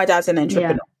 My dad's an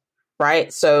entrepreneur,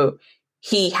 right? So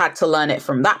he had to learn it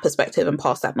from that perspective and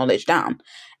pass that knowledge down.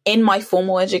 In my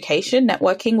formal education,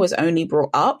 networking was only brought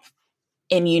up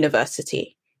in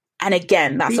university. And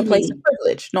again, that's a place of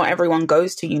privilege. Not everyone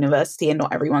goes to university and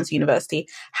not everyone's university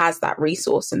has that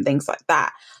resource and things like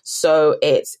that. So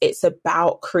it's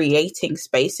about creating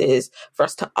spaces for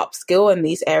us to upskill in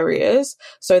these areas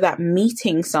so that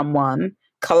meeting someone,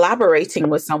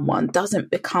 collaborating with someone doesn't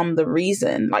become the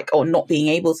reason, or not being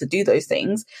able to do those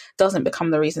things doesn't become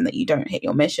the reason that you don't hit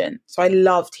your mission. So I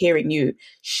loved hearing you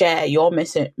share your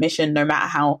mission, no matter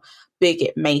how big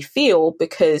it may feel,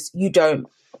 because you don't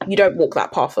walk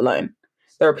that path alone.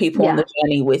 There are people on the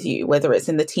journey with you, whether it's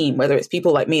in the team, whether it's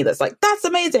people like me that's like, that's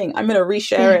amazing, I'm going to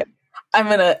reshare it. I'm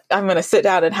going to sit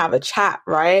down and have a chat,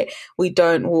 right? We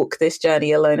don't walk this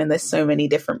journey alone, and there's so many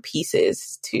different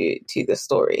pieces to the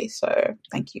story. So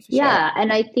thank you for sharing. Yeah,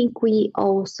 and I think we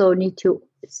also need to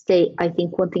I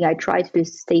think one thing I try to do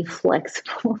is stay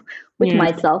flexible with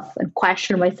myself and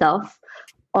question myself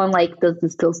on does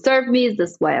this still serve me? Is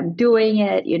this why I'm doing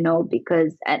it?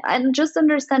 Because and just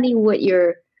understanding what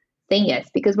your thing is,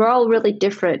 because we're all really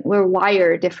different. We're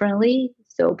wired differently.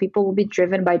 So people will be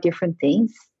driven by different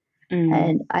things.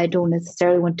 And I don't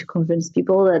necessarily want to convince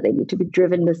people that they need to be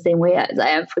driven the same way as I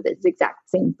am for these exact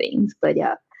same things. But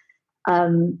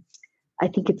I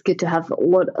think it's good to have a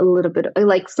little bit of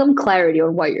some clarity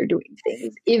on why you're doing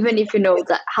things, even if you know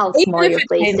that how small your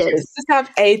place is. Just have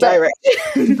a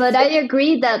direction. But I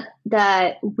agree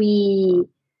that we,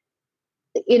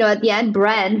 at the end,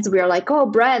 brands, we are like, oh,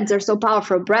 brands are so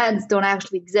powerful. Brands don't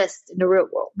actually exist in the real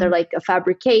world. They're like a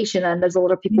fabrication, and there's a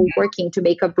lot of people working to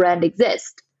make a brand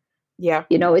exist. Yeah.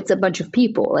 It's a bunch of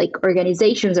people.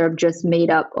 Organizations are just made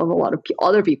up of a lot of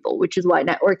other people, which is why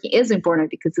networking is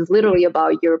important, because it's literally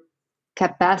about your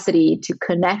capacity to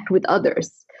connect with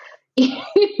others in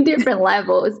different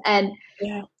levels. And,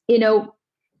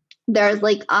 there's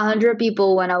 100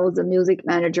 people when I was a music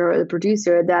manager or the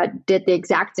producer that did the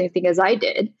exact same thing as I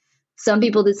did. Some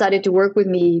people decided to work with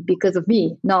me because of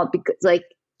me, not because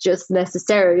just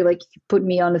necessarily if you put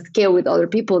me on a scale with other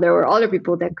people, there were other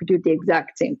people that could do the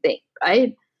exact same thing,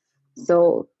 right?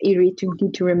 So you need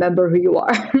to remember who you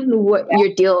are, what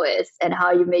your deal is, and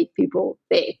how you make people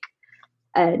think.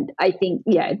 And I think,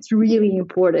 it's really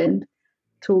important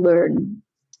to learn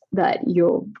that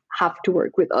you have to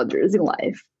work with others in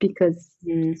life, because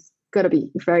it's going to be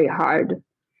very hard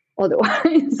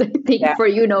otherwise. I think for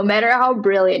you, no matter how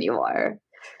brilliant you are,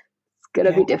 it's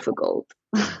going to be difficult.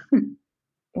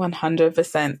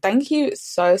 100%. Thank you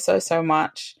so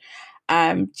much.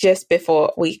 Just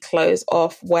before we close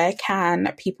off, where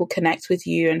can people connect with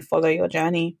you and follow your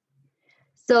journey?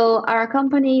 So our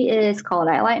company is called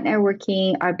I Like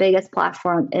Networking. Our biggest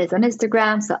platform is on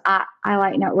Instagram. So at I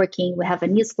Like Networking, we have a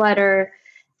newsletter,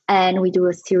 and we do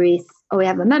a series. We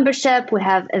have a membership, we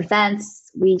have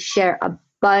events. We share a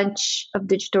bunch of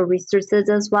digital resources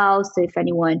as well. So if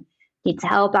anyone needs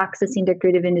help accessing the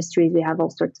creative industries, we have all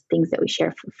sorts of things that we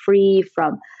share for free,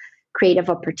 from creative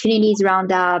opportunities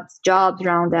roundups, jobs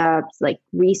roundups,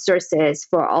 resources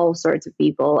for all sorts of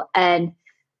people. And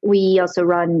we also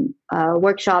run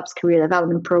workshops, career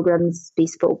development programs,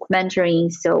 bespoke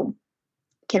mentoring. So you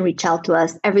can reach out to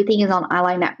us. Everything is on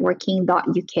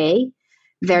alliednetworking.uk.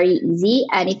 Very easy.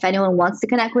 And if anyone wants to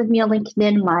connect with me on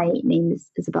LinkedIn, my name is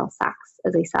Isabel Sachs,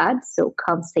 as I said. So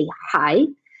come say hi.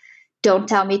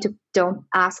 Don't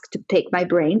ask to pick my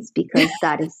brains, because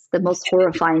that is the most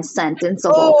horrifying sentence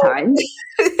of all time.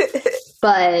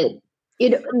 But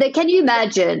can you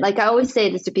imagine? I always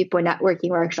say this to people in networking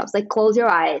workshops. Close your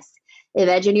eyes.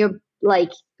 Imagine your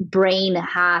brain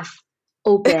half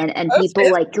open and people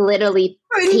literally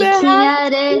picking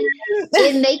at it.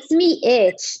 It makes me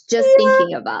itch just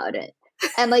thinking about it.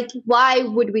 And why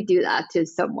would we do that to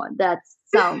someone? That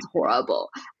sounds horrible.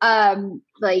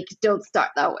 Don't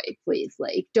start that way, please.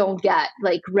 Don't get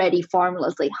ready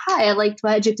formulas. Hi, I'd like to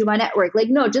add you to my network.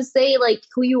 No, just say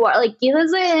who you are. Give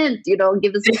us a hint.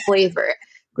 Give us some flavor.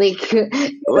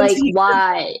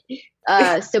 Why?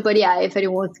 But if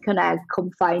anyone wants to connect,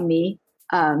 come find me.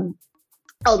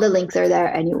 All the links are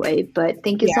there anyway. But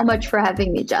thank you so much for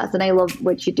having me, Jazz. And I love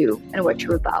what you do and what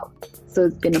you're about. So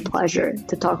it's been a pleasure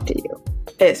to talk to you.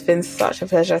 It's been such a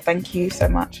pleasure. Thank you so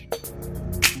much.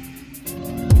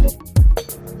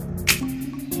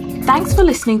 Thanks for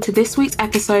listening to this week's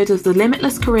episode of the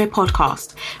Limitless Career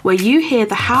Podcast, where you hear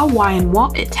the how, why, and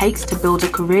what it takes to build a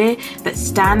career that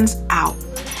stands out.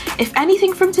 If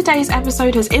anything from today's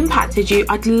episode has impacted you,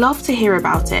 I'd love to hear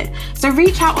about it. So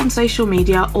reach out on social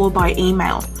media or by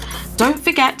email. Don't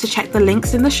forget to check the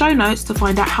links in the show notes to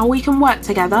find out how we can work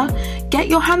together, get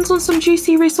your hands on some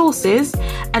juicy resources,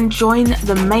 and join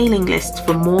the mailing list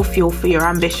for more fuel for your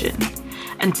ambition.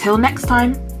 Until next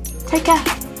time, take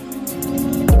care.